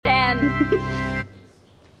Well,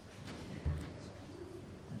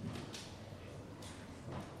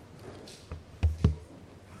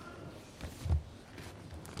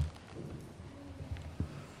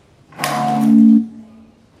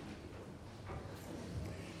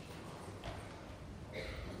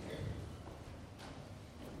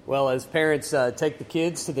 as parents take the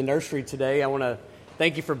kids to the nursery today, I want to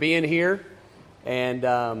thank you for being here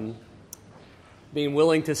and being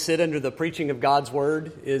willing to sit under the preaching of God's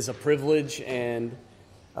Word is a privilege and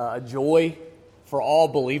a joy for all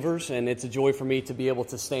believers, and it's a joy for me to be able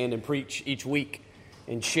to stand and preach each week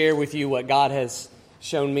and share with you what God has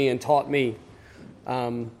shown me and taught me.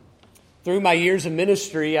 Through my years of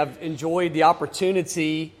ministry, I've enjoyed the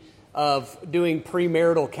opportunity of doing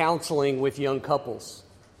premarital counseling with young couples.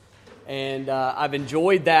 And I've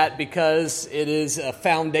enjoyed that because it is a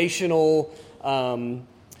foundational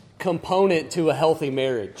component to a healthy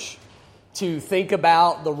marriage. To think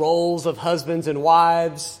about the roles of husbands and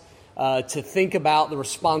wives, to think about the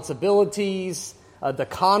responsibilities, the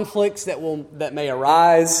conflicts that may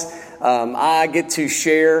arise. I get to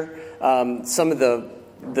share some of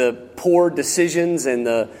the poor decisions and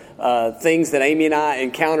the things that Amy and I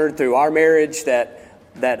encountered through our marriage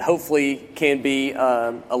that hopefully can be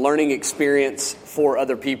a learning experience for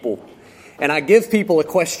other people. And I give people a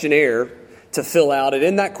questionnaire to fill out. And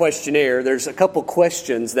in that questionnaire, there's a couple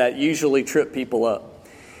questions that usually trip people up.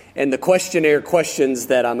 And the questionnaire questions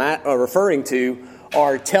that I'm referring to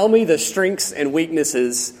are, tell me the strengths and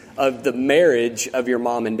weaknesses of the marriage of your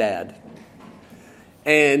mom and dad.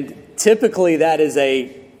 And typically that is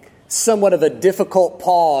somewhat of a difficult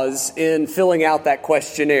pause in filling out that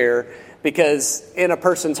questionnaire, because in a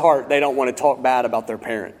person's heart, they don't want to talk bad about their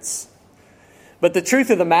parents. But the truth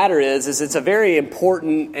of the matter is it's a very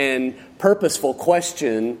important and purposeful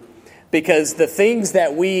question, because the things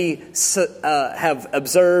that we have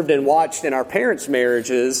observed and watched in our parents'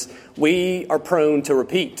 marriages, we are prone to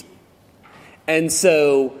repeat. And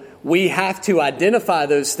so we have to identify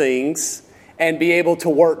those things and be able to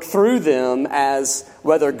work through them as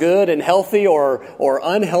whether good and healthy or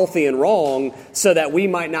unhealthy and wrong, so that we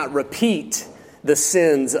might not repeat the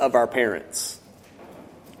sins of our parents.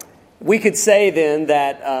 We could say then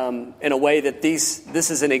that in a way that this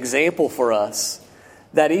is an example for us,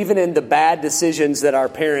 that even in the bad decisions that our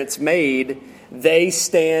parents made, they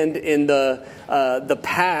stand in the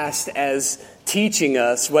past as teaching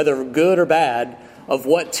us, whether good or bad, of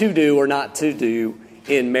what to do or not to do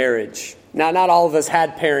in marriage. Now, not all of us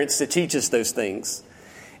had parents to teach us those things.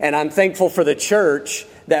 And I'm thankful for the church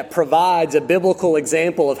that provides a biblical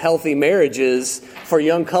example of healthy marriages for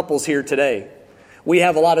young couples here today. We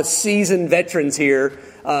have a lot of seasoned veterans here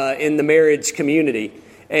in the marriage community.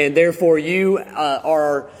 And therefore, you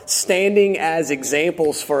are standing as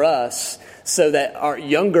examples for us so that our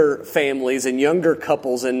younger families and younger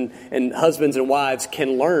couples and husbands and wives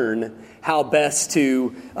can learn how best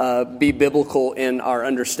to be biblical in our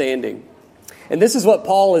understanding. And this is what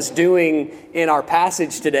Paul is doing in our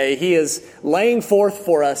passage today. He is laying forth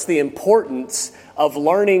for us the importance of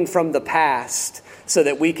learning from the past so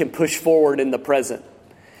that we can push forward in the present.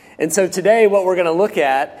 And so today what we're going to look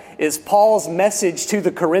at is Paul's message to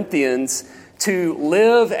the Corinthians to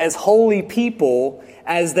live as holy people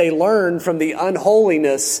as they learn from the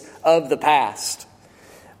unholiness of the past.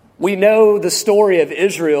 We know the story of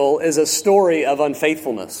Israel is a story of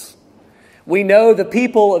unfaithfulness. We know the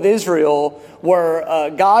people of Israel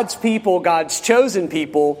were God's people, God's chosen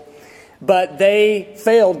people, but they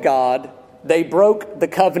failed God. They broke the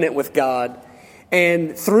covenant with God.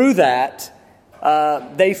 And through that,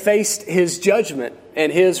 they faced His judgment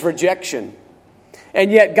and His rejection.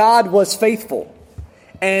 And yet God was faithful.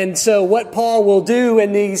 And so what Paul will do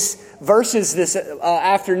in these verses this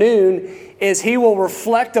afternoon is he will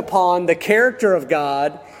reflect upon the character of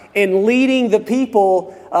God in leading the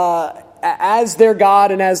people as their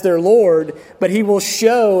God and as their Lord, but he will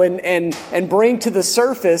show and bring to the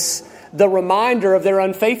surface the reminder of their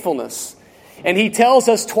unfaithfulness. And he tells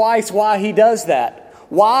us twice why he does that.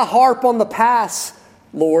 Why harp on the past,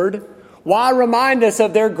 Lord? Why remind us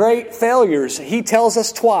of their great failures? He tells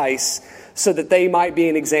us twice so that they might be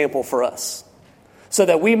an example for us, so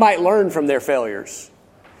that we might learn from their failures.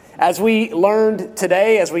 As we learned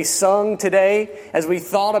today, as we sung today, as we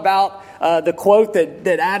thought about the quote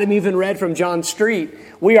that Adam even read from John Street,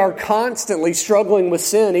 we are constantly struggling with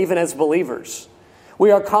sin even as believers.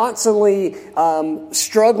 We are constantly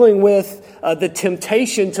struggling with the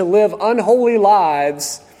temptation to live unholy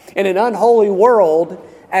lives in an unholy world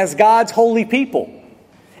as God's holy people.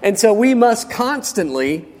 And so we must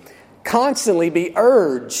constantly be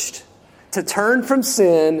urged to turn from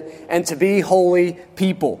sin and to be holy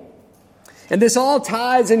people. And this all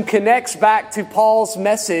ties and connects back to Paul's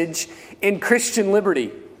message in Christian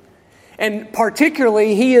liberty. And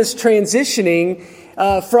particularly, he is transitioning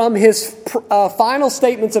from his final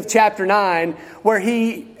statements of chapter 9, where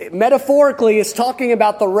he metaphorically is talking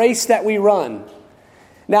about the race that we run.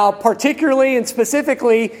 Now, particularly and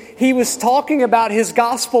specifically, he was talking about his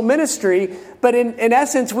gospel ministry, but in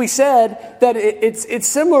essence, we said that it's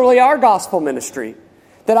similarly our gospel ministry.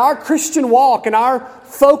 That our Christian walk and our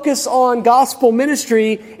focus on gospel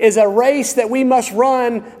ministry is a race that we must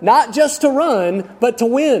run, not just to run, but to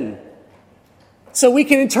win. So we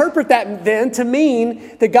can interpret that then to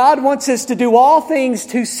mean that God wants us to do all things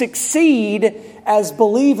to succeed as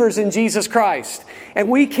believers in Jesus Christ. And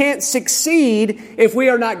we can't succeed if we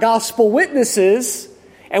are not gospel witnesses,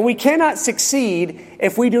 and we cannot succeed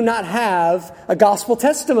if we do not have a gospel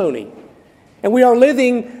testimony. And we are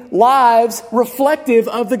living lives reflective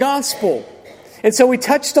of the gospel. And so we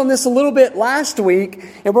touched on this a little bit last week,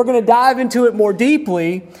 and we're going to dive into it more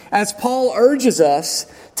deeply as Paul urges us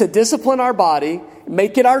to discipline our body,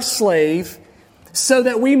 make it our slave, so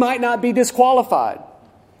that we might not be disqualified.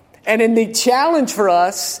 And in the challenge for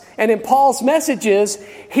us, and in Paul's messages,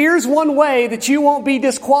 here's one way that you won't be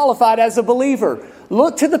disqualified as a believer.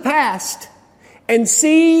 Look to the past and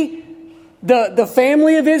see the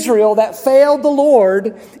family of Israel that failed the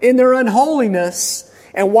Lord in their unholiness,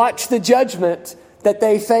 and watch the judgment that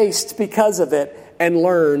they faced because of it and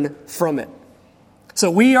learn from it. So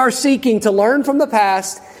we are seeking to learn from the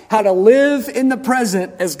past how to live in the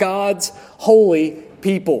present as God's holy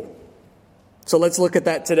people. So let's look at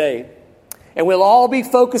that today. And we'll all be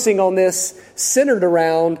focusing on this centered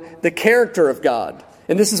around the character of God.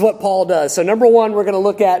 And this is what Paul does. So number one, we're going to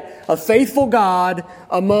look at a faithful God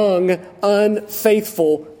among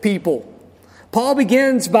unfaithful people. Paul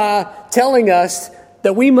begins by telling us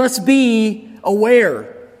that we must be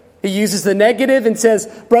aware. He uses the negative and says,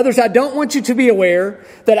 brothers, I don't want you to be aware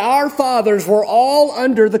that our fathers were all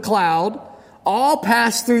under the cloud, all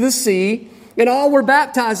passed through the sea, and all were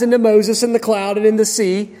baptized into Moses in the cloud and in the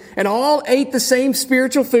sea, and all ate the same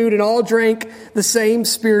spiritual food and all drank the same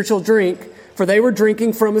spiritual drink, for they were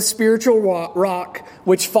drinking from a spiritual rock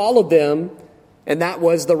which followed them, and that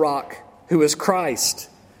was the rock who is Christ.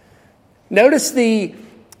 Notice the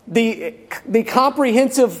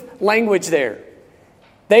comprehensive language there.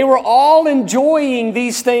 They were all enjoying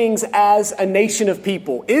these things as a nation of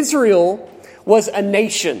people. Israel was a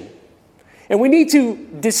nation. And we need to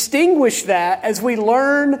distinguish that as we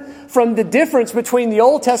learn from the difference between the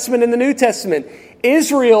Old Testament and the New Testament.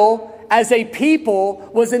 Israel, as a people,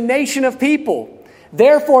 was a nation of people.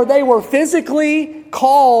 Therefore, they were physically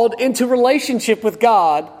called into relationship with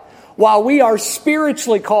God, while we are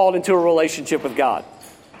spiritually called into a relationship with God.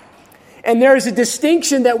 And there is a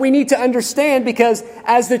distinction that we need to understand, because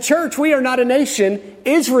as the church, we are not a nation.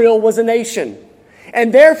 Israel was a nation.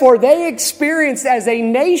 And therefore, they experienced as a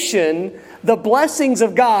nation the blessings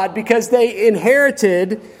of God because they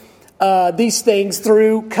inherited these things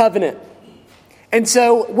through covenant. And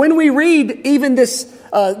so when we read even this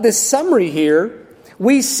summary here,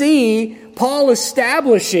 we see Paul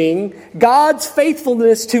establishing God's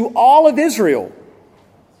faithfulness to all of Israel.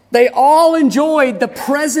 They all enjoyed the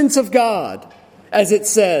presence of God, as it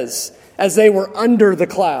says, as they were under the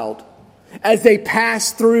cloud, as they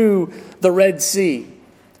passed through the Red Sea.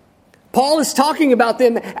 Paul is talking about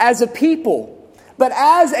them as a people, but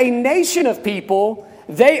as a nation of people,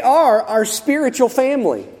 they are our spiritual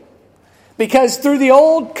family. Because through the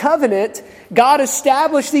old covenant, God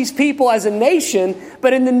established these people as a nation,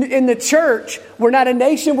 but in the church, we're not a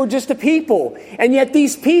nation, we're just a people. And yet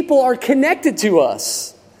these people are connected to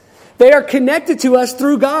us. They are connected to us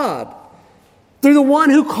through God, through the one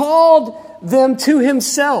who called them to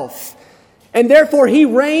himself. And therefore he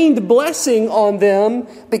rained blessing on them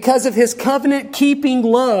because of his covenant-keeping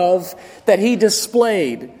love that he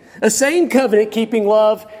displayed. The same covenant-keeping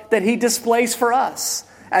love that he displays for us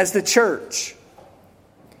as the church.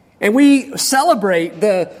 And we celebrate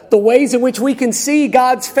the ways in which we can see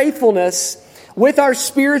God's faithfulness with our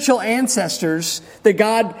spiritual ancestors that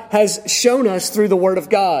God has shown us through the Word of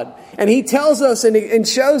God. And he tells us and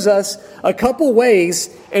shows us a couple ways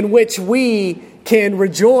in which we can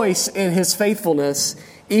rejoice in his faithfulness,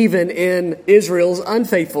 even in Israel's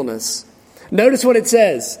unfaithfulness. Notice what it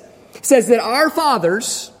says. It says that our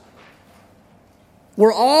fathers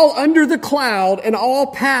were all under the cloud and all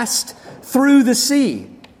passed through the sea.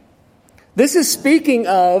 This is speaking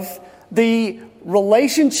of the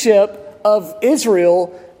relationship of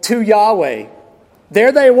Israel to Yahweh.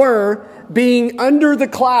 There they were. being under the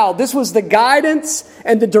cloud. This was the guidance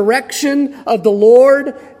and the direction of the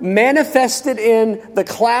Lord manifested in the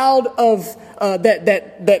cloud of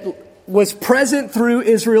that was present through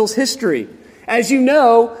Israel's history. As you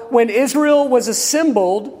know, when Israel was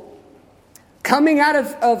assembled, coming out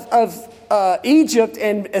of Egypt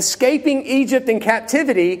and escaping Egypt in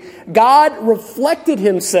captivity, God reflected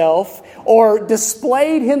himself or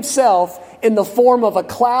displayed himself in the form of a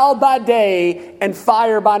cloud by day and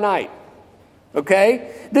fire by night.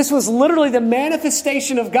 Okay? This was literally the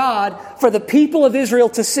manifestation of God for the people of Israel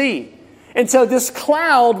to see. And so this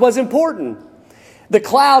cloud was important. The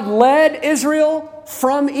cloud led Israel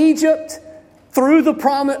from Egypt through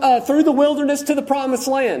the wilderness to the promised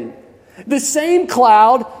land. The same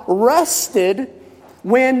cloud rested.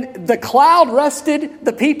 When the cloud rested,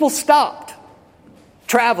 the people stopped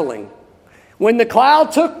traveling. When the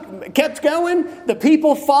cloud kept going, the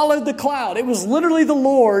people followed the cloud. It was literally the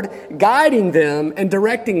Lord guiding them and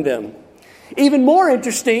directing them. Even more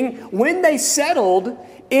interesting, when they settled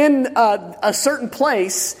in a certain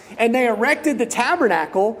place and they erected the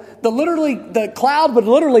tabernacle, the cloud would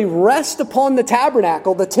literally rest upon the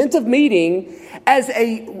tabernacle, the tent of meeting, as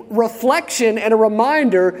a reflection and a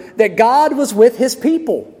reminder that God was with his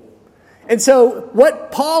people. And so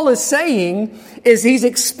what Paul is saying is he's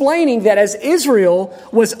explaining that as Israel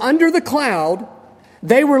was under the cloud,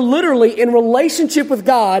 they were literally in relationship with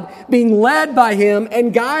God, being led by him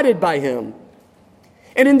and guided by him.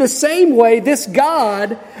 And in the same way, this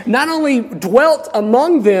God not only dwelt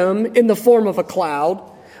among them in the form of a cloud,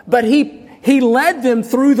 but he led them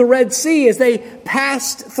through the Red Sea as they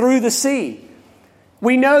passed through the sea.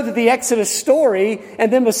 We know that the Exodus story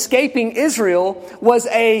and them escaping Israel was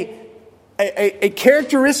a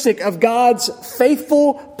characteristic of God's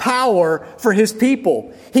faithful power for his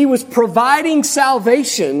people. He was providing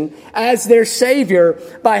salvation as their Savior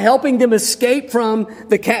by helping them escape from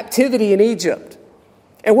the captivity in Egypt.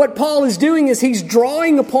 And what Paul is doing is he's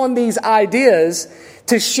drawing upon these ideas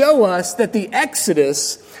to show us that the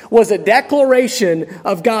Exodus was a declaration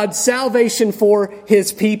of God's salvation for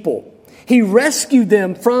his people. He rescued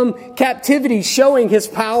them from captivity, showing his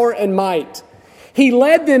power and might. He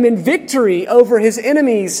led them in victory over his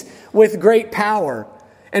enemies with great power.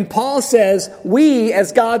 And Paul says, we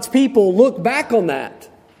as God's people look back on that.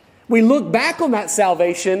 We look back on that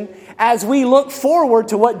salvation as we look forward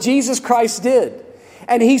to what Jesus Christ did.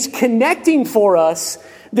 And he's connecting for us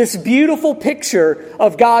this beautiful picture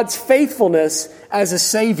of God's faithfulness as a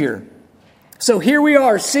Savior. So here we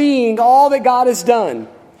are seeing all that God has done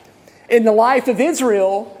in the life of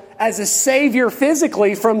Israel as a Savior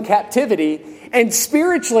physically from captivity, and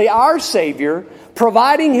spiritually our Savior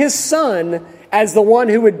providing his Son as the one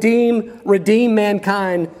who would redeem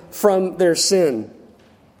mankind from their sin.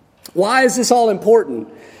 Why is this all important?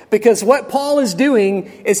 Because what Paul is doing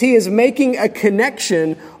is he is making a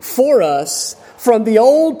connection for us from the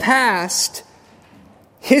old past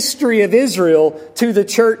history of Israel to the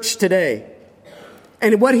church today.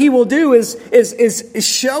 And what he will do is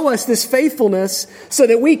show us this faithfulness so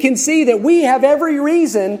that we can see that we have every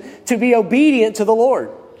reason to be obedient to the Lord,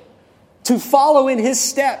 to follow in his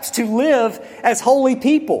steps, to live as holy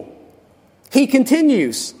people. He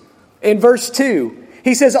continues in verse 2.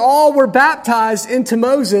 He says, all were baptized into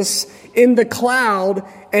Moses in the cloud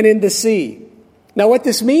and in the sea. Now what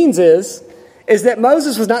this means is that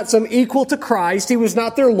Moses was not some equal to Christ. He was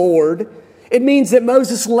not their Lord. It means that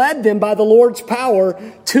Moses led them by the Lord's power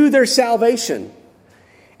to their salvation.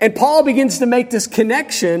 And Paul begins to make this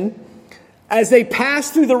connection as they pass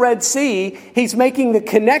through the Red Sea. He's making the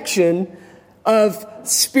connection of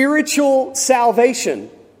spiritual salvation.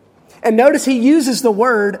 And notice he uses the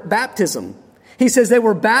word baptism. He says they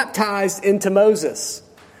were baptized into Moses.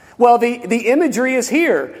 Well, the imagery is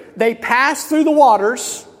here. They passed through the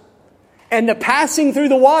waters, and the passing through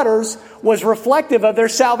the waters was reflective of their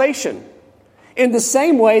salvation. In the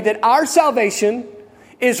same way that our salvation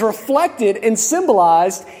is reflected and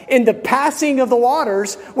symbolized in the passing of the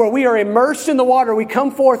waters, where we are immersed in the water, we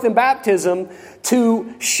come forth in baptism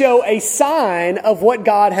to show a sign of what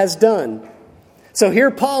God has done. So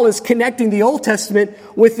here Paul is connecting the Old Testament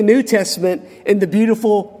with the New Testament in the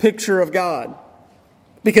beautiful picture of God.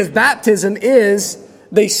 Because baptism is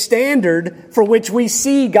the standard for which we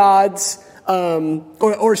see God's, baptism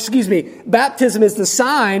is the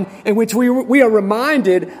sign in which we are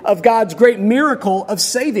reminded of God's great miracle of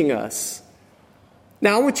saving us.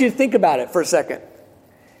 Now I want you to think about it for a second.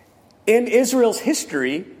 In Israel's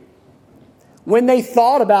history, when they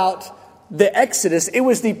thought about the Exodus, it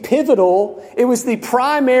was the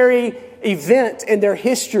primary event in their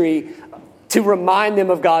history to remind them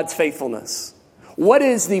of God's faithfulness. What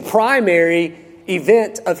is the primary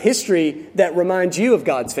event of history that reminds you of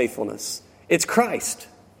God's faithfulness? It's Christ.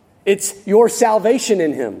 It's your salvation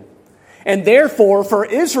in Him. And therefore, for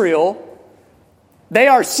Israel, they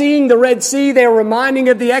are seeing the Red Sea. They are reminding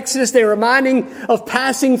of the Exodus. They are reminding of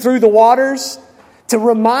passing through the waters to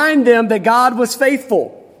remind them that God was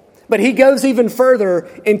faithful. But He goes even further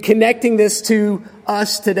in connecting this to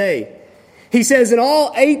us today. He says, and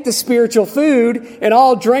all ate the spiritual food and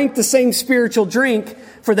all drank the same spiritual drink,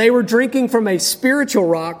 for they were drinking from a spiritual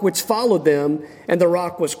rock which followed them, and the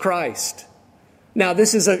rock was Christ. Now,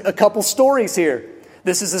 this is a couple stories here.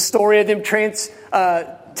 This is a story of them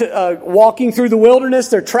walking through the wilderness.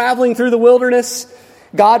 They're traveling through the wilderness.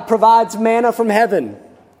 God provides manna from heaven.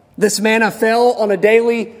 This manna fell on a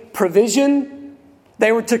daily provision.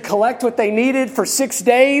 They were to collect what they needed for 6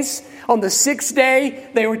 days. On the 6th day,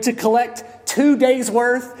 they were to collect 2 days'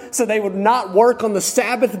 worth, so they would not work on the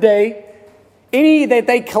Sabbath day. Any that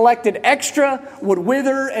they collected extra would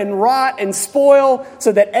wither and rot and spoil,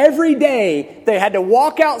 so that every day they had to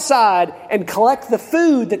walk outside and collect the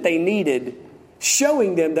food that they needed,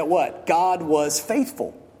 showing them that what? God was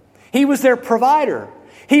faithful. He was their provider.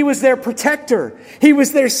 He was their protector. He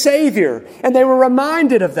was their Savior. And they were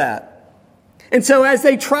reminded of that. And so as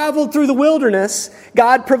they traveled through the wilderness,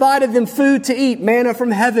 God provided them food to eat, manna from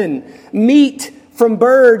heaven, meat from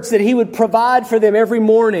birds that He would provide for them every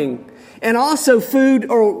morning, and also food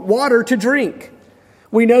or water to drink.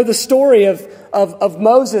 We know the story of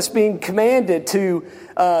Moses being commanded to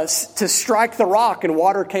strike the rock, and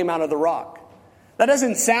water came out of the rock. That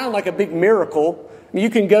doesn't sound like a big miracle. You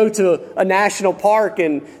can go to a national park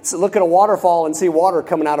and look at a waterfall and see water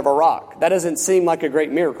coming out of a rock. That doesn't seem like a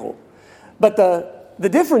great miracle. But the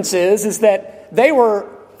difference is that they were,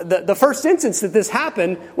 the first instance that this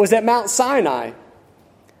happened was at Mount Sinai.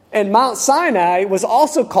 And Mount Sinai was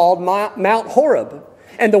also called Mount Horeb.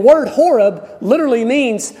 And the word Horeb literally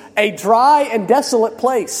means a dry and desolate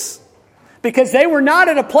place. Because they were not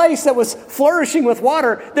at a place that was flourishing with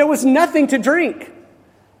water. There was nothing to drink.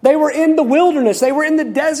 They were in the wilderness. They were in the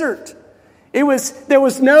desert. There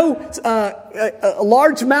was no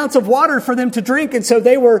large amounts of water for them to drink. And so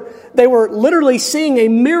they were literally seeing a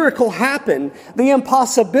miracle happen. The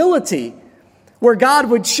impossibility where God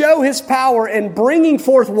would show His power in bringing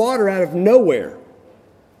forth water out of nowhere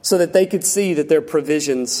so that they could see that their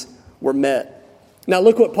provisions were met. Now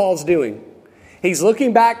look what Paul's doing. He's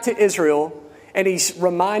looking back to Israel and he's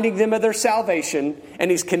reminding them of their salvation,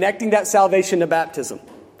 and he's connecting that salvation to baptism.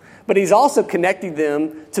 But he's also connecting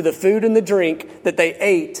them to the food and the drink that they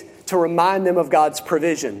ate to remind them of God's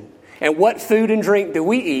provision. And what food and drink do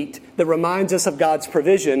we eat that reminds us of God's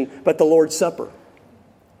provision but the Lord's Supper?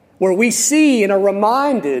 Where we see and are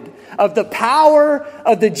reminded of the power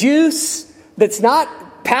of the juice that's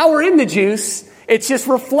not power in the juice. It's just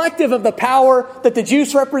reflective of the power that the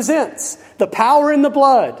juice represents. The power in the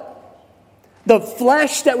blood. The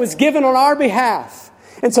flesh that was given on our behalf.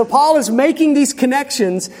 And so Paul is making these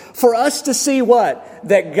connections for us to see what?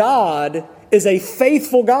 That God is a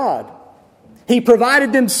faithful God. He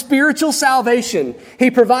provided them spiritual salvation.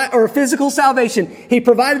 Or physical salvation. He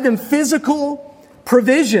provided them physical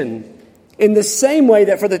provision in the same way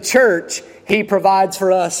that for the church, He provides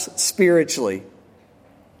for us spiritually.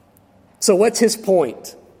 So what's his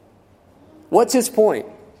point? What's his point?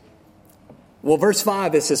 Well, verse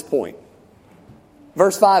 5 is his point.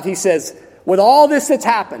 Verse 5, he says, with all this that's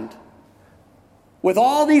happened, with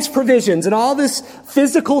all these provisions and all this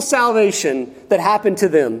physical salvation that happened to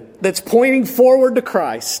them, that's pointing forward to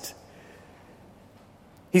Christ,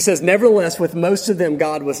 he says, nevertheless, with most of them,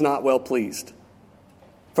 God was not well pleased,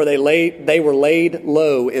 for they were laid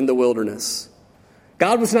low in the wilderness.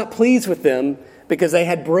 God was not pleased with them because they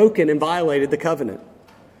had broken and violated the covenant.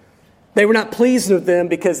 They were not pleased with them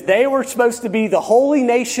because they were supposed to be the holy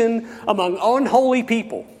nation among unholy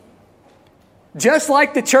people. Just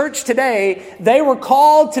like the church today, they were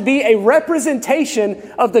called to be a representation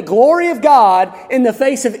of the glory of God in the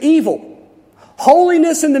face of evil.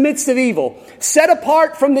 Holiness in the midst of evil. Set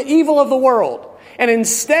apart from the evil of the world. And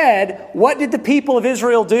instead, what did the people of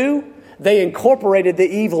Israel do? They incorporated the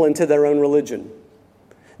evil into their own religion.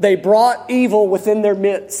 They brought evil within their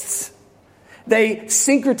midst. They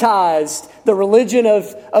syncretized the religion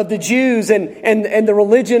of the Jews and the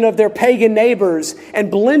religion of their pagan neighbors and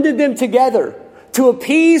blended them together to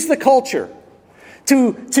appease the culture,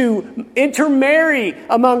 to intermarry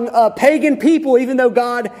among pagan people, even though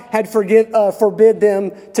God had forbid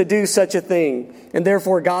them to do such a thing. And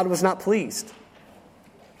therefore, God was not pleased.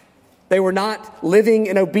 They were not living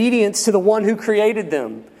in obedience to the one who created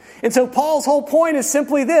them. And so Paul's whole point is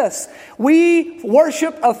simply this. We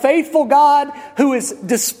worship a faithful God who is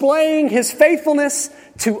displaying his faithfulness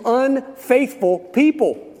to unfaithful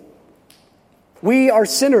people. We are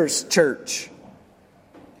sinners, church.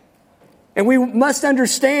 And we must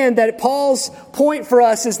understand that Paul's point for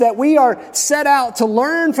us is that we are set out to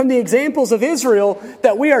learn from the examples of Israel,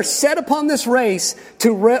 that we are set upon this race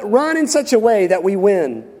to run in such a way that we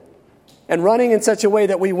win. And running in such a way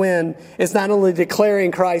that we win is not only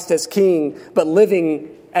declaring Christ as King, but living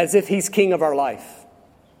as if He's King of our life.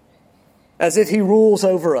 As if He rules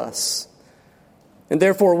over us. And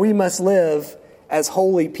therefore we must live as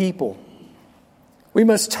holy people. We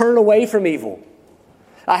must turn away from evil.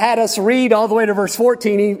 I had us read all the way to verse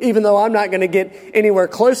 14, even though I'm not going to get anywhere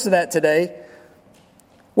close to that today,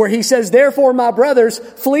 where he says, therefore, my brothers,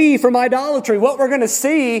 flee from idolatry. What we're going to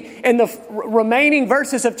see in the remaining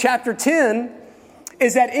verses of chapter 10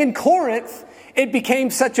 is that in Corinth, it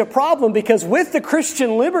became such a problem because with the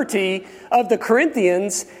Christian liberty of the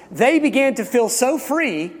Corinthians, they began to feel so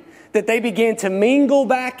free that they began to mingle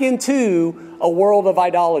back into a world of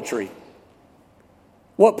idolatry.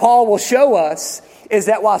 What Paul will show us is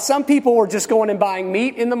that while some people were just going and buying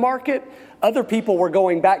meat in the market, other people were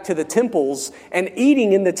going back to the temples and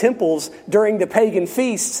eating in the temples during the pagan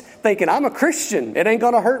feasts, thinking, I'm a Christian, it ain't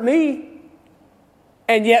going to hurt me.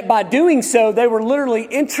 And yet by doing so, they were literally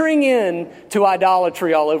entering into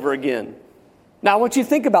idolatry all over again. Now I want you to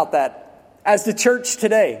think about that as the church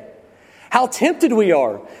today. How tempted we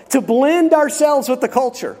are to blend ourselves with the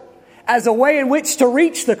culture as a way in which to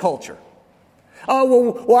reach the culture.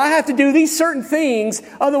 Oh, well, I have to do these certain things,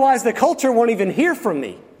 otherwise the culture won't even hear from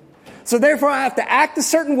me. So therefore I have to act a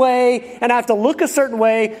certain way and I have to look a certain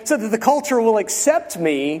way so that the culture will accept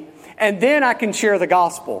me and then I can share the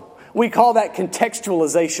gospel. We call that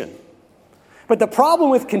contextualization. But the problem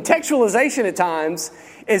with contextualization at times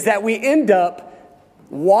is that we end up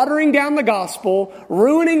watering down the gospel,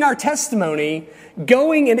 ruining our testimony,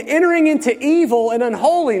 going and entering into evil and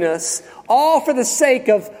unholiness, all for the sake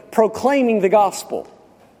of proclaiming the gospel,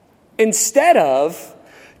 instead of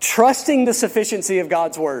trusting the sufficiency of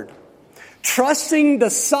God's word, trusting the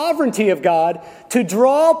sovereignty of God to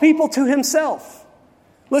draw people to Himself.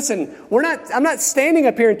 Listen, I'm not standing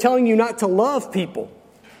up here and telling you not to love people.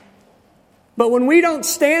 But when we don't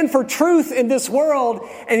stand for truth in this world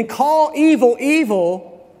and call evil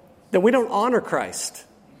evil, then we don't honor Christ.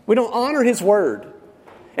 We don't honor His word.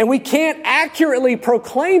 And we can't accurately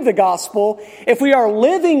proclaim the gospel if we are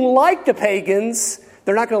living like the pagans.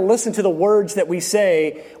 They're not going to listen to the words that we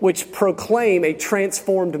say, which proclaim a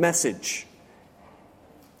transformed message.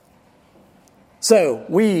 So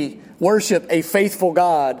we worship a faithful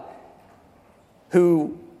God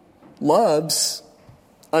who loves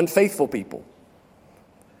unfaithful people,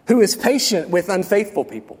 who is patient with unfaithful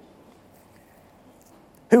people,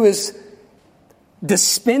 who is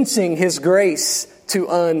dispensing His grace to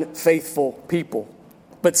unfaithful people.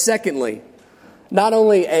 But secondly, not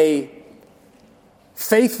only a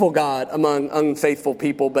faithful God among unfaithful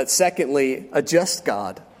people, but secondly, a just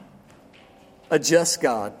God. A just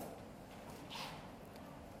God.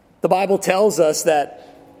 The Bible tells us that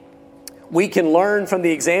we can learn from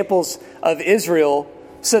the examples of Israel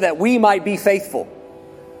so that we might be faithful,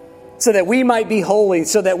 so that we might be holy,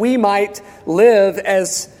 so that we might live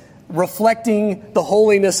as reflecting the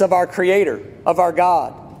holiness of our Creator, of our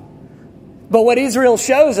God. But what Israel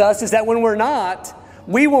shows us is that when we're not,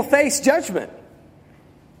 we will face judgment.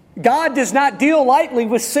 God does not deal lightly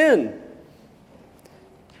with sin.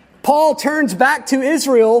 Paul turns back to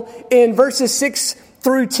Israel in verses 6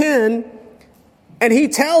 through 10, and he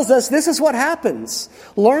tells us this is what happens.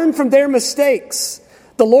 Learn from their mistakes.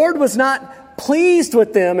 The Lord was not pleased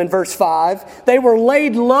with them in verse 5. They were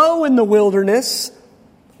laid low in the wilderness.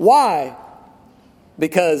 Why?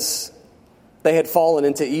 Because they had fallen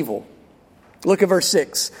into evil. Look at verse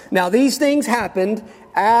 6. Now these things happened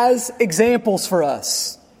as examples for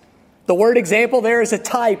us. The word example there is a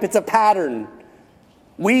type, it's a pattern.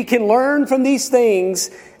 We can learn from these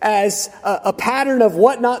things as a pattern of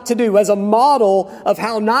what not to do, as a model of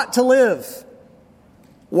how not to live.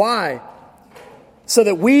 Why? So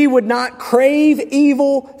that we would not crave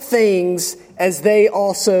evil things as they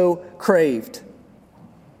also craved.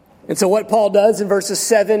 And so what Paul does in verses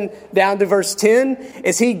 7 down to verse 10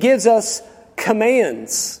 is he gives us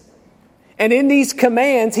commands. And in these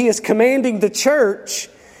commands, he is commanding the church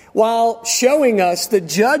while showing us the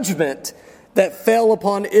judgment that fell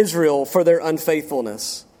upon Israel for their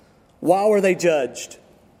unfaithfulness. Why were they judged?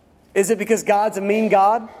 Is it because God's a mean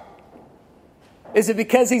God? Is it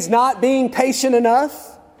because He's not being patient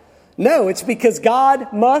enough? No, it's because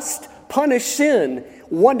God must punish sin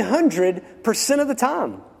 100% of the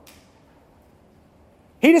time.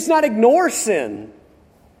 He does not ignore sin.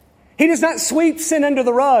 He does not sweep sin under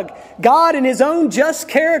the rug. God, in His own just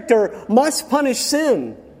character, must punish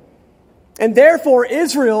sin. And therefore,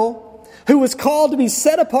 Israel, who was called to be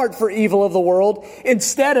set apart for evil of the world,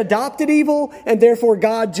 instead adopted evil, and therefore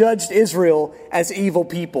God judged Israel as evil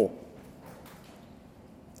people.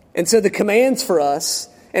 And so the commands for us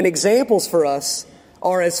and examples for us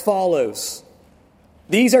are as follows.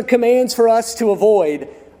 These are commands for us to avoid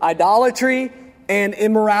idolatry and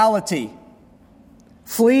immorality.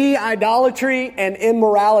 Flee idolatry and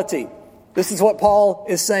immorality. This is what Paul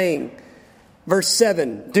is saying. Verse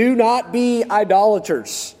 7, do not be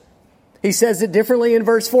idolaters. He says it differently in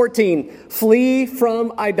verse 14. Flee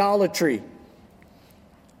from idolatry.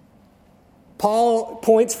 Paul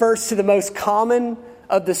points first to the most common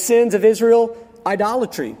of the sins of Israel,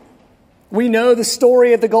 idolatry. We know the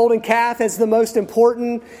story of the golden calf as the most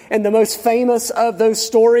important and the most famous of those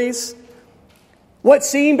stories. What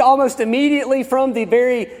seemed almost immediately from the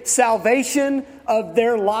very salvation of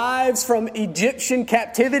their lives from Egyptian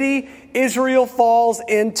captivity, Israel falls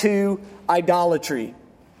into idolatry.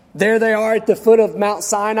 There they are at the foot of Mount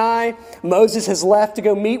Sinai. Moses has left to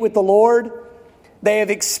go meet with the Lord. They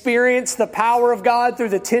have experienced the power of God through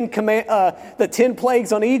the 10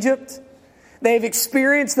 plagues on Egypt. They have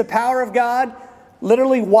experienced the power of God,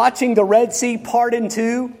 literally watching the Red Sea part in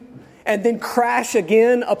two and then crash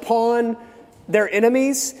again upon their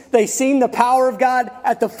enemies. They've seen the power of God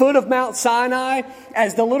at the foot of Mount Sinai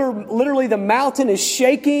as literally the mountain is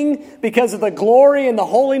shaking because of the glory and the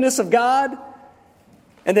holiness of God.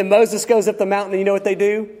 And then Moses goes up the mountain, and you know what they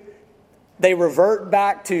do? They revert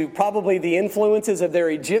back to probably the influences of their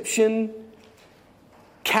Egyptian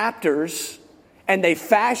captors, and they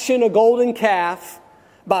fashion a golden calf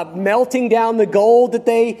by melting down the gold that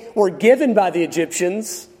they were given by the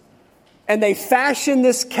Egyptians. And they fashion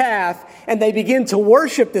this calf, and they begin to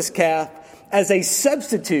worship this calf as a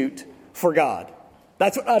substitute for God.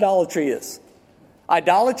 That's what idolatry is.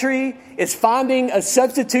 Idolatry is finding a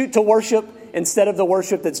substitute to worship instead of the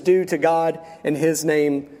worship that's due to God and His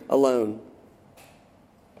name alone.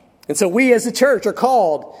 And so we as a church are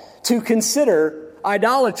called to consider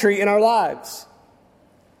idolatry in our lives.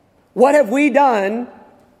 What have we done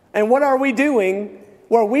and what are we doing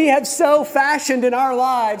where we have so fashioned in our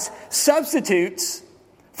lives substitutes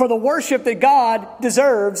for the worship that God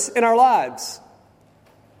deserves in our lives?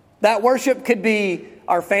 That worship could be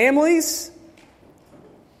our families,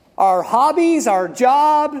 our hobbies, our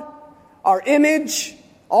job, our image.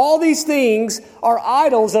 All these things are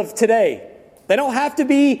idols of today. They don't have to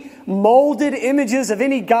be molded images of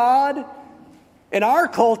any god. In our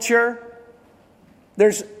culture,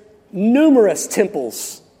 there's numerous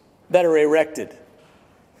temples that are erected.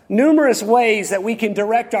 Numerous ways that we can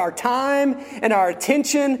direct our time and our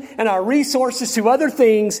attention and our resources to other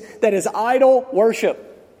things that is idol worship.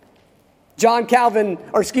 John Owen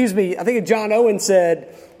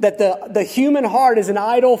said that the human heart is an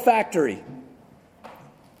idol factory.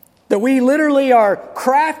 That we literally are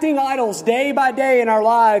crafting idols day by day in our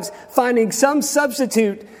lives, finding some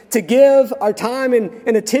substitute to give our time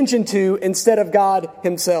and attention to instead of God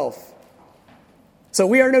Himself. So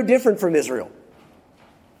we are no different from Israel.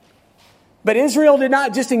 But Israel did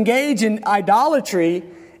not just engage in idolatry,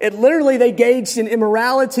 they engaged in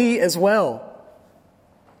immorality as well.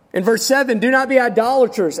 In verse 7, do not be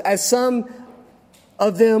idolaters, as some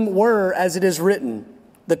of them were, as it is written.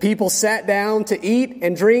 The people sat down to eat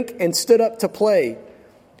and drink and stood up to play.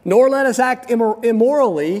 Nor let us act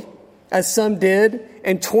immorally, as some did,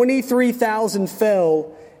 and 23,000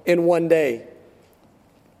 fell in one day.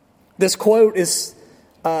 This quote is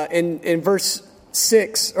in verse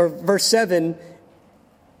 6 or verse 7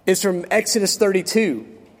 is from Exodus 32.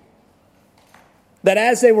 That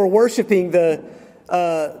as they were worshiping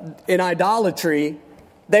in idolatry,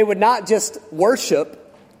 they would not just worship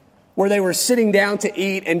where they were sitting down to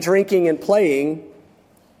eat and drinking and playing.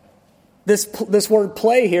 This word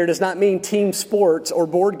play here does not mean team sports or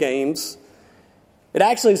board games. It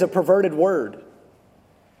actually is a perverted word.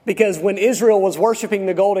 Because when Israel was worshiping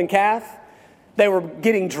the golden calf, they were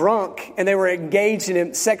getting drunk and they were engaged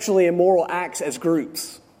in sexually immoral acts as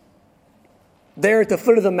groups. There at the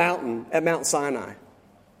foot of the mountain at Mount Sinai.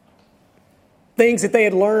 Things that they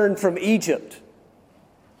had learned from Egypt.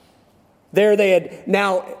 There they had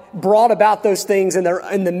now brought about those things and they're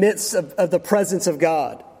in the midst of the presence of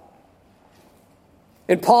God.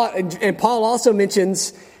 And Paul also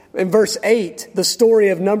mentions in verse 8 the story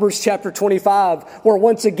of Numbers chapter 25, where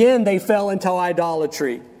once again they fell into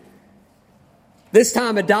idolatry. This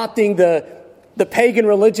time adopting the the pagan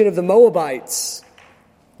religion of the Moabites,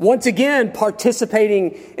 once again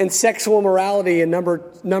participating in sexual immorality in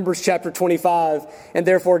Numbers chapter 25, and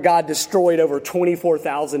therefore God destroyed over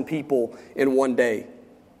 24,000 people in one day.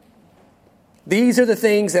 These are the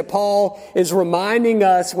things that Paul is reminding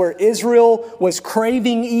us where Israel was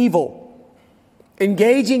craving evil,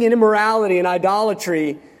 engaging in immorality and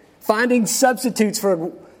idolatry, finding substitutes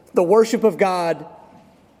for the worship of God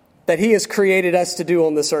that He has created us to do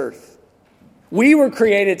on this earth. We were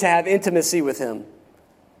created to have intimacy with Him.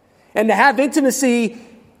 And to have intimacy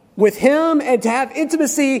with Him and to have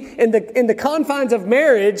intimacy in the confines of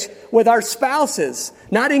marriage with our spouses.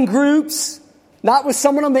 Not in groups, not with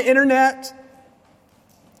someone on the internet.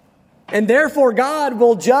 And therefore God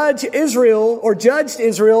will judged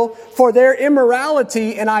Israel for their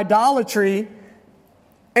immorality and idolatry.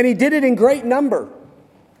 And He did it in great number.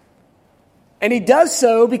 And He does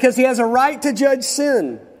so because He has a right to judge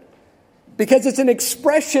sin. Because it's an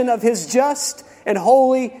expression of His just and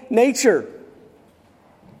holy nature.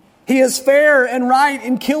 He is fair and right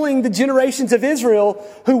in killing the generations of Israel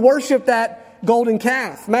who worship that golden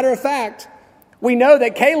calf. Matter of fact, we know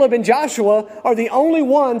that Caleb and Joshua are the only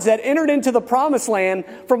ones that entered into the promised land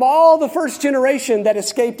from all the first generation that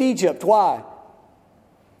escaped Egypt. Why?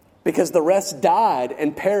 Because the rest died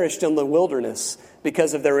and perished in the wilderness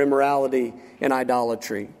because of their immorality and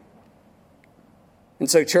idolatry. And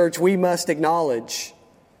so, church, we must acknowledge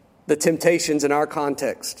the temptations in our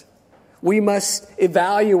context. We must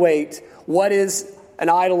evaluate what is an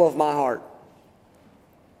idol of my heart.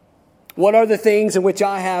 What are the things in which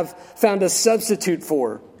I have found a substitute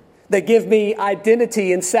for that give me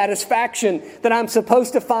identity and satisfaction that I'm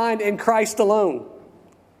supposed to find in Christ alone?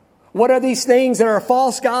 What are these things that are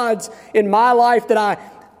false gods in my life that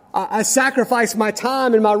I sacrifice my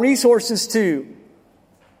time and my resources to,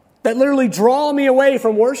 that literally draw me away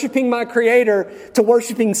from worshiping my Creator to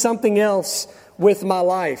worshiping something else with my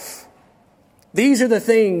life? These are the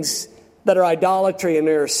things that are idolatry and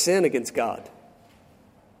they are sin against God.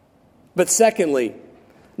 But secondly,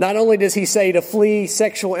 not only does He say to flee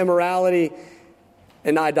sexual immorality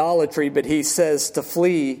and idolatry, but He says to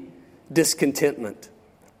flee discontentment.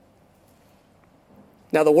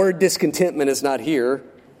 Now, the word discontentment is not here,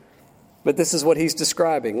 but this is what he's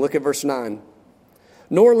describing. Look at verse 9.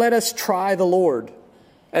 Nor let us try the Lord,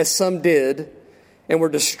 as some did, and were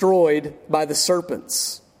destroyed by the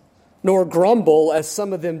serpents. Nor grumble, as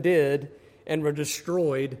some of them did, and were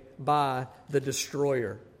destroyed by the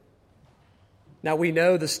destroyer. Now we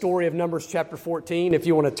know the story of Numbers chapter 14, if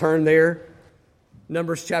you want to turn there.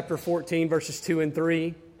 Numbers chapter 14, verses 2 and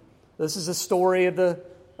 3. This is a story of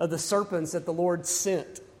the serpents that the Lord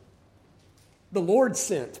sent. The Lord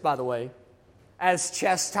sent, by the way, as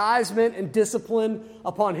chastisement and discipline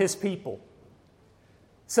upon His people.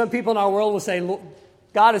 Some people in our world will say,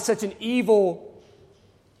 God is such an evil,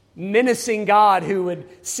 menacing God who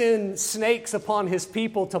would send snakes upon His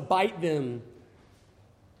people to bite them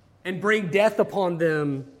and bring death upon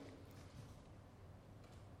them.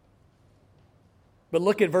 But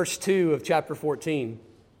look at verse 2 of chapter 14.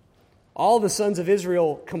 All the sons of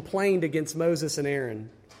Israel complained against Moses and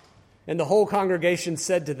Aaron, and the whole congregation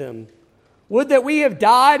said to them, would that we have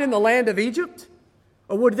died in the land of Egypt?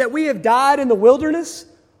 Or would that we have died in the wilderness?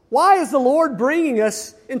 Why is the Lord bringing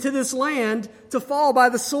us into this land to fall by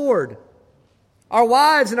the sword? Our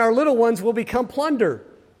wives and our little ones will become plunder.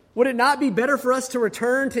 Would it not be better for us to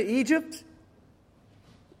return to Egypt?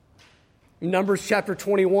 Numbers chapter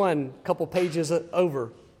 21, a couple pages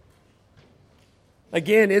over.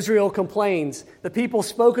 Again, Israel complains. The people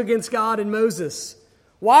spoke against God and Moses.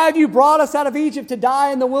 Why have you brought us out of Egypt to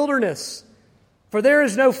die in the wilderness? For there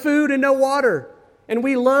is no food and no water, and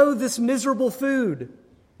we loathe this miserable food.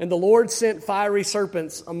 And the Lord sent fiery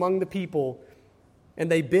serpents among the people,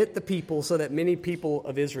 and they bit the people so that many people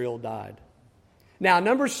of Israel died. Now,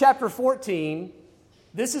 Numbers chapter 14,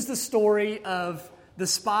 this is the story of the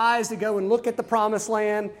spies that go and look at the promised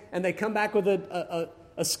land, and they come back with a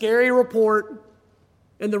scary report.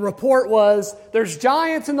 And the report was, there's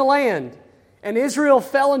giants in the land, and Israel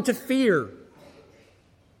fell into fear.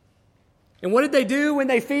 And what did they do when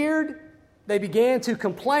they feared? They began to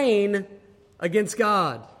complain against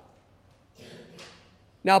God.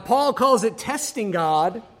 Now, Paul calls it testing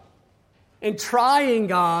God and trying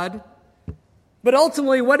God. But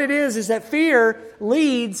ultimately what it is that fear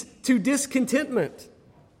leads to discontentment.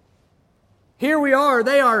 Here we are,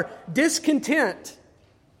 they are discontent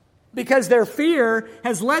because their fear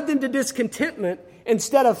has led them to discontentment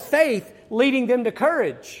instead of faith leading them to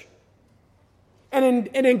courage. And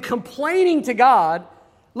in complaining to God,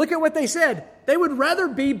 look at what they said. They would rather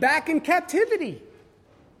be back in captivity.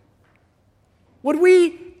 Would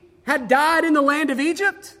we have died in the land of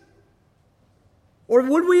Egypt? Or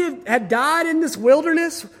would we have died in this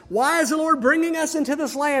wilderness? Why is the Lord bringing us into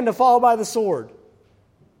this land to fall by the sword?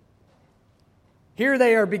 Here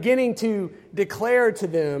they are beginning to declare to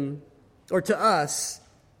them, or to us,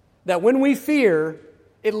 that when we fear,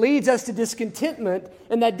 it leads us to discontentment,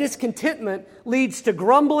 and that discontentment leads to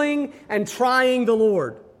grumbling and trying the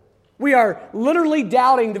Lord. We are literally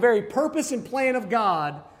doubting the very purpose and plan of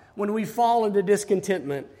God when we fall into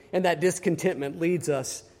discontentment, and that discontentment leads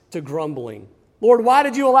us to grumbling. Lord, why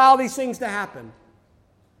did you allow these things to happen?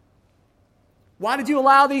 Why did you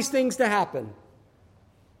allow these things to happen?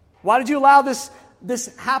 Why did you allow this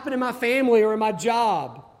happen in my family or in my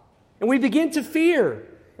job? And we begin to fear.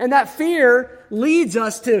 And that fear leads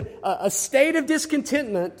us to a state of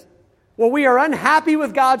discontentment where we are unhappy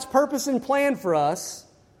with God's purpose and plan for us.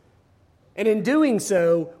 And in doing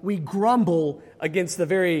so, we grumble against the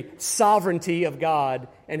very sovereignty of God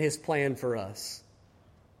and His plan for us.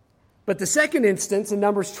 But the second instance in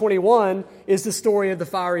Numbers 21 is the story of the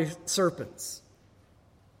fiery serpents.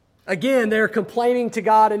 Again, they're complaining to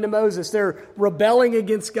God and to Moses. They're rebelling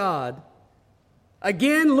against God.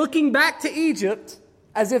 Again, looking back to Egypt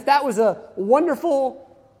as if that was a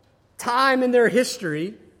wonderful time in their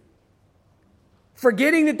history,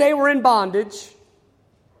 forgetting that they were in bondage.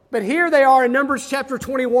 But here they are in Numbers chapter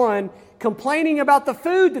 21, complaining about the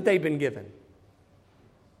food that they've been given.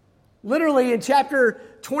 Literally in chapter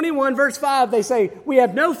 21, verse 5, they say, we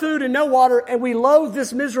have no food and no water, and we loathe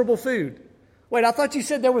this miserable food. Wait, I thought you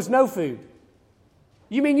said there was no food.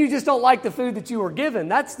 You mean you just don't like the food that you were given?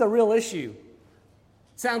 That's the real issue.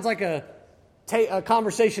 Sounds like a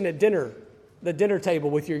conversation at dinner, the dinner table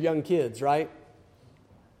with your young kids, right?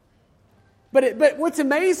 But what's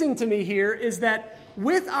amazing to me here is that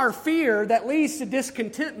with our fear that leads to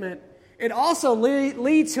discontentment, it also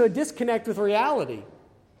leads to a disconnect with reality.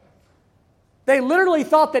 They literally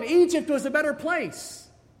thought that Egypt was a better place.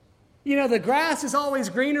 You know, the grass is always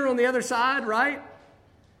greener on the other side, right?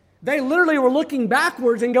 They literally were looking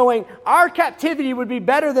backwards and going, our captivity would be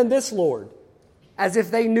better than this, Lord, as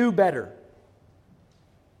if they knew better.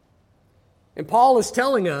 And Paul is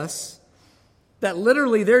telling us that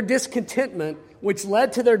literally their discontentment, which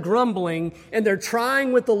led to their grumbling and their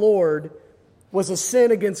trying with the Lord, was a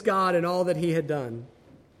sin against God and all that He had done.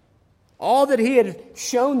 All that He had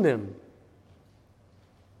shown them.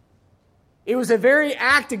 It was a very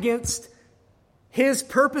act against His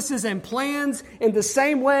purposes and plans in the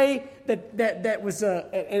same way that was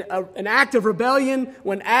an act of rebellion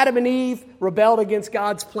when Adam and Eve rebelled against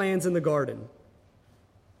God's plans in the garden.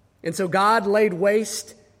 And so God laid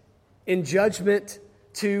waste in judgment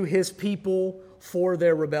to His people for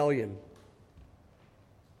their rebellion.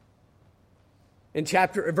 In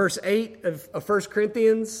verse 8 of 1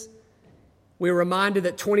 Corinthians, we're reminded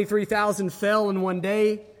that 23,000 fell in one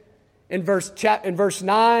day. In verse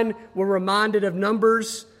 9, we're reminded of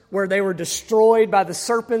Numbers where they were destroyed by the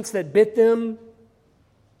serpents that bit them.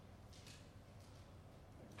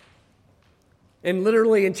 And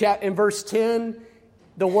literally in verse 10,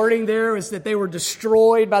 the wording there is that they were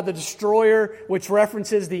destroyed by the destroyer, which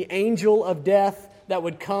references the angel of death that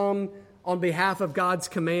would come on behalf of God's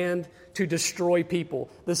command to destroy people.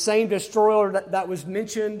 The same destroyer that was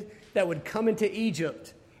mentioned that would come into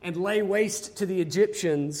Egypt and lay waste to the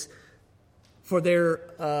Egyptians for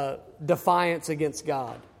their defiance against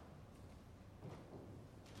God.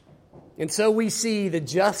 And so we see the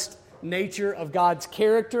just nature of God's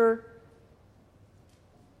character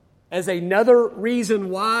as another reason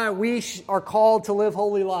why we are called to live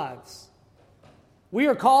holy lives. We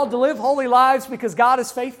are called to live holy lives because God is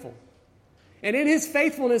faithful. And in His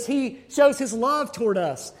faithfulness, He shows His love toward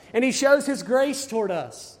us. And He shows His grace toward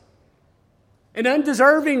us. An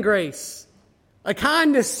undeserving grace. A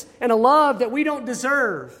kindness and a love that we don't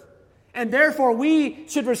deserve. And therefore we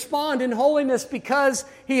should respond in holiness because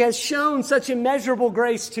He has shown such immeasurable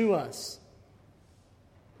grace to us.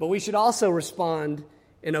 But we should also respond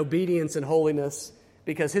in obedience and holiness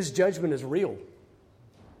because His judgment is real.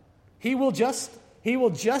 He will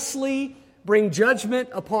justly bring judgment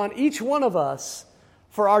upon each one of us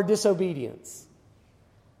for our disobedience.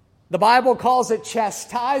 The Bible calls it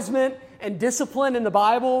chastisement and discipline in the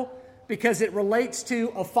Bible because it relates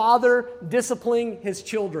to a father disciplining his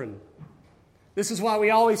children. This is why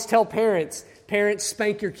we always tell parents,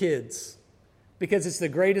 spank your kids, because it's the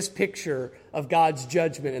greatest picture of God's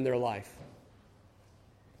judgment in their life.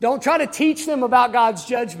 Don't try to teach them about God's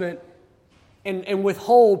judgment and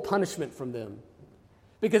withhold punishment from them.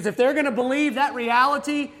 Because if they're going to believe that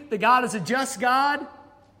reality, that God is a just God,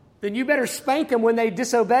 then you better spank them when they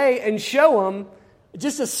disobey and show them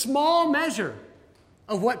just a small measure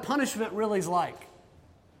of what punishment really is like,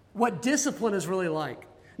 what discipline is really like.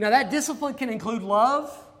 Now, that discipline can include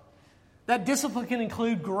love. That discipline can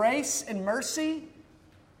include grace and mercy.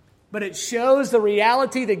 But it shows the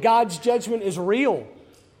reality that God's judgment is real.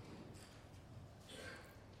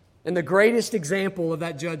 And the greatest example of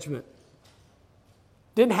that judgment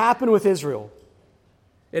didn't happen with Israel.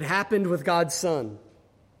 It happened with God's Son.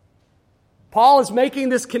 Paul is making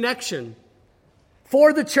this connection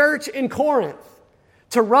for the church in Corinth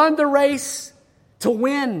to run the race, to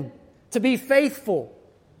win, to be faithful,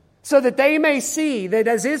 so that they may see that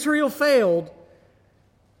as Israel failed,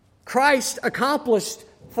 Christ accomplished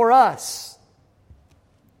for us.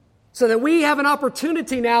 So that we have an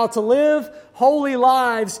opportunity now to live holy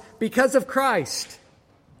lives because of Christ.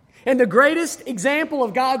 And the greatest example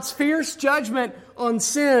of God's fierce judgment on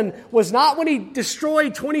sin was not when He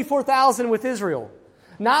destroyed 24,000 with Israel,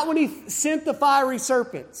 not when He sent the fiery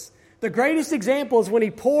serpents. The greatest example is when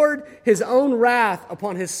He poured His own wrath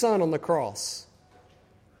upon His Son on the cross.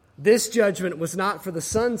 This judgment was not for the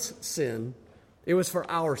Son's sin, it was for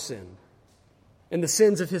our sin and the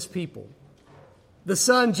sins of His people. The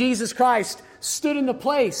Son, Jesus Christ, stood in the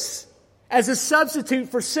place as a substitute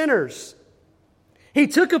for sinners. He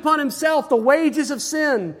took upon Himself the wages of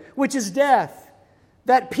sin, which is death,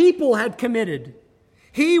 that people had committed.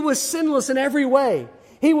 He was sinless in every way.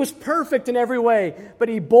 He was perfect in every way, but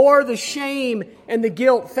He bore the shame and the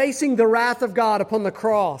guilt, facing the wrath of God upon the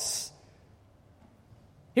cross.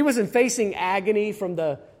 He wasn't facing agony from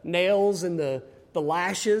the nails and the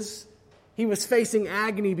lashes. He was facing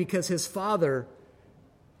agony because His Father,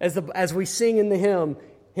 as we sing in the hymn,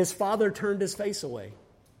 His Father turned His face away.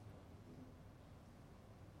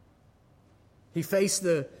 He faced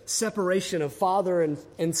the separation of Father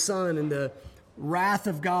and Son and the wrath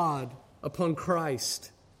of God upon Christ.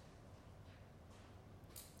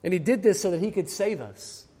 And He did this so that He could save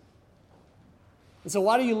us. And so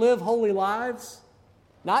why do you live holy lives?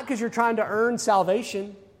 Not because you're trying to earn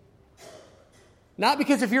salvation. Not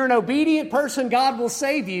because if you're an obedient person, God will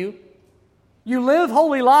save you. You live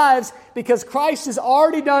holy lives because Christ has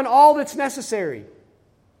already done all that's necessary.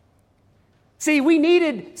 See, we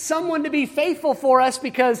needed someone to be faithful for us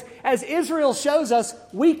because, as Israel shows us,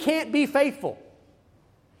 we can't be faithful.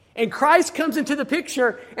 And Christ comes into the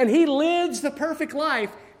picture and He lives the perfect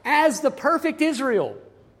life as the perfect Israel.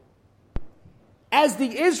 As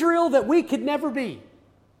the Israel that we could never be.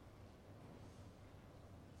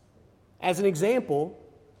 As an example,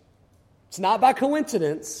 it's not by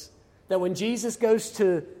coincidence that when Jesus goes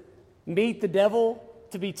to meet the devil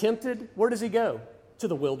to be tempted, where does He go? To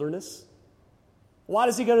the wilderness. Why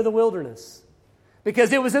does He go to the wilderness?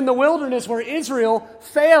 Because it was in the wilderness where Israel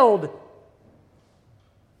failed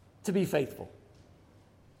to be faithful.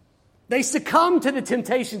 They succumbed to the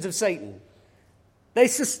temptations of Satan. They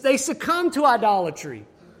succumbed to idolatry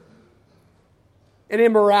and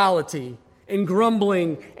immorality and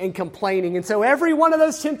grumbling and complaining. And so every one of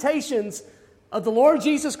those temptations of the Lord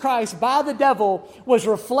Jesus Christ by the devil was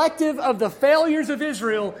reflective of the failures of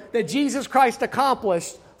Israel that Jesus Christ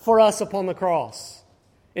accomplished for us upon the cross.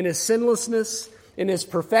 In His sinlessness, in His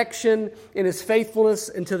perfection, in His faithfulness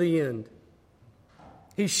unto the end.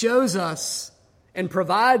 He shows us and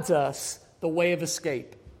provides us the way of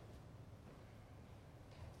escape.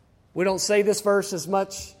 We don't say this verse as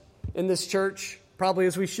much in this church, probably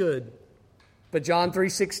as we should. But John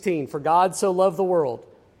 3:16, for God so loved the world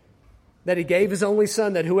that He gave His only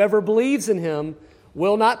Son, that whoever believes in Him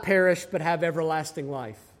will not perish but have everlasting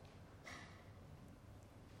life.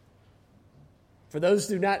 For those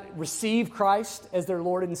who do not receive Christ as their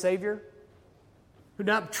Lord and Savior, who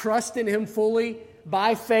do not trust in Him fully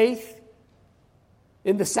by faith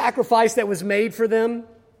in the sacrifice that was made for them,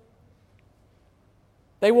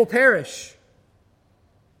 they will perish.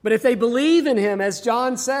 But if they believe in Him, as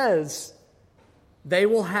John says, they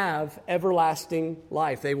will have everlasting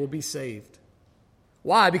life. They will be saved.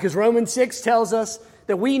 Why? Because Romans 6 tells us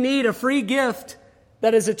that we need a free gift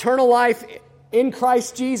that is eternal life in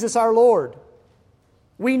Christ Jesus our Lord.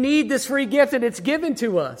 We need this free gift and it's given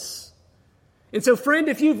to us. And so, friend,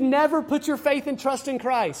 if you've never put your faith and trust in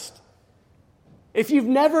Christ, if you've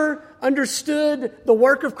never understood the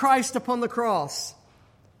work of Christ upon the cross,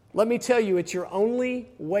 let me tell you, it's your only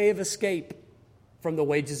way of escape from the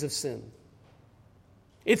wages of sin.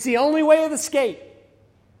 It's the only way of escape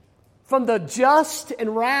from the just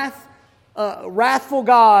and wrathful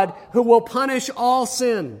God who will punish all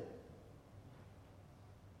sin.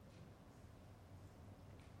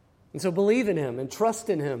 And so believe in Him and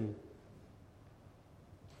trust in Him.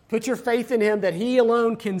 Put your faith in Him that He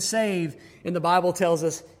alone can save. And the Bible tells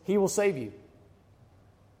us He will save you.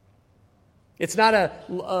 It's not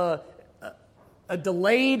a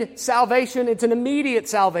delayed salvation. It's an immediate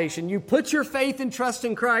salvation. You put your faith and trust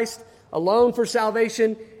in Christ alone for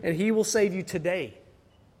salvation, and He will save you today.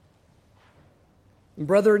 And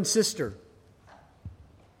brother and sister,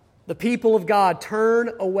 the people of God,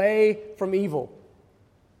 turn away from evil.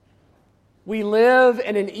 We live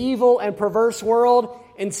in an evil and perverse world,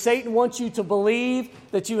 and Satan wants you to believe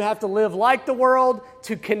that you have to live like the world,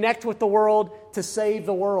 to connect with the world, to save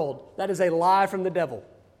the world. That is a lie from the devil.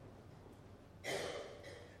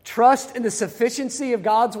 Trust in the sufficiency of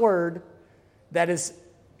God's Word that is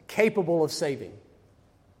capable of saving.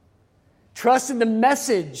 Trust in the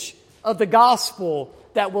message of the gospel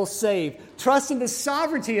that will save. Trust in the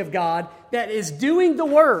sovereignty of God that is doing the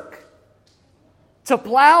work to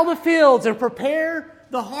plow the fields and prepare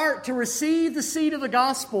the heart to receive the seed of the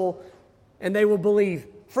gospel, and they will believe.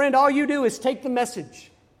 Friend, all you do is take the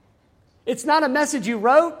message. It's not a message you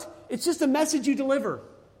wrote, it's just a message you deliver.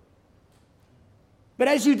 But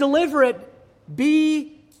as you deliver it,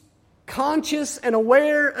 be conscious and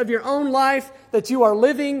aware of your own life, that you are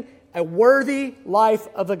living a worthy life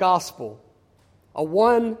of the gospel, a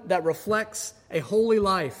one that reflects a holy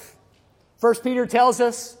life. 1 Peter tells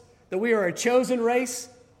us that we are a chosen race,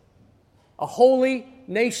 a holy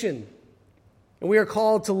nation, and we are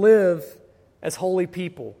called to live as holy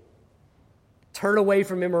people. Turn away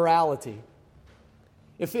from immorality.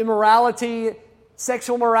 If immorality,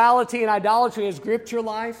 sexual morality, and idolatry has gripped your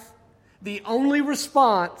life, the only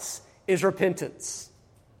response is repentance.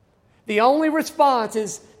 The only response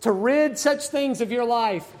is to rid such things of your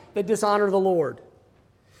life that dishonor the Lord.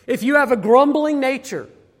 If you have a grumbling nature,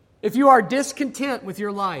 if you are discontent with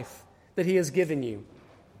your life that He has given you,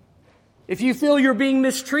 if you feel you're being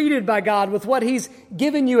mistreated by God with what He's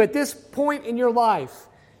given you at this point in your life,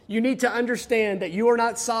 you need to understand that you are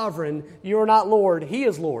not sovereign, you are not Lord, He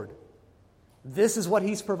is Lord. This is what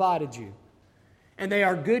He's provided you. And they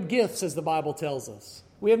are good gifts, as the Bible tells us.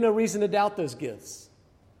 We have no reason to doubt those gifts.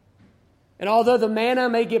 And although the manna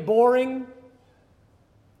may get boring,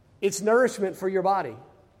 it's nourishment for your body.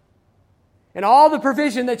 And all the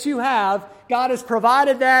provision that you have, God has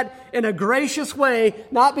provided that in a gracious way,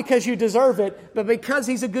 not because you deserve it, but because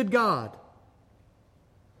He's a good God.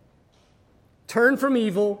 Turn from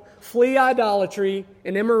evil, flee idolatry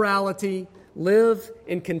and immorality, live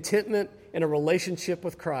in contentment in a relationship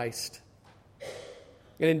with Christ.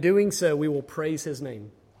 And in doing so, we will praise His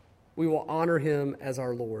name. We will honor Him as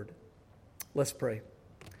our Lord. Let's pray.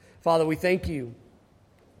 Father, we thank You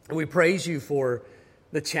and we praise You for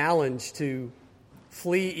the challenge to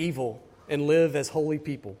flee evil and live as holy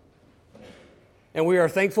people. And we are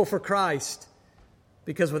thankful for Christ,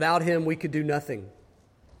 because without Him we could do nothing.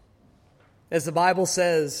 As the Bible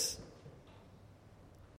says,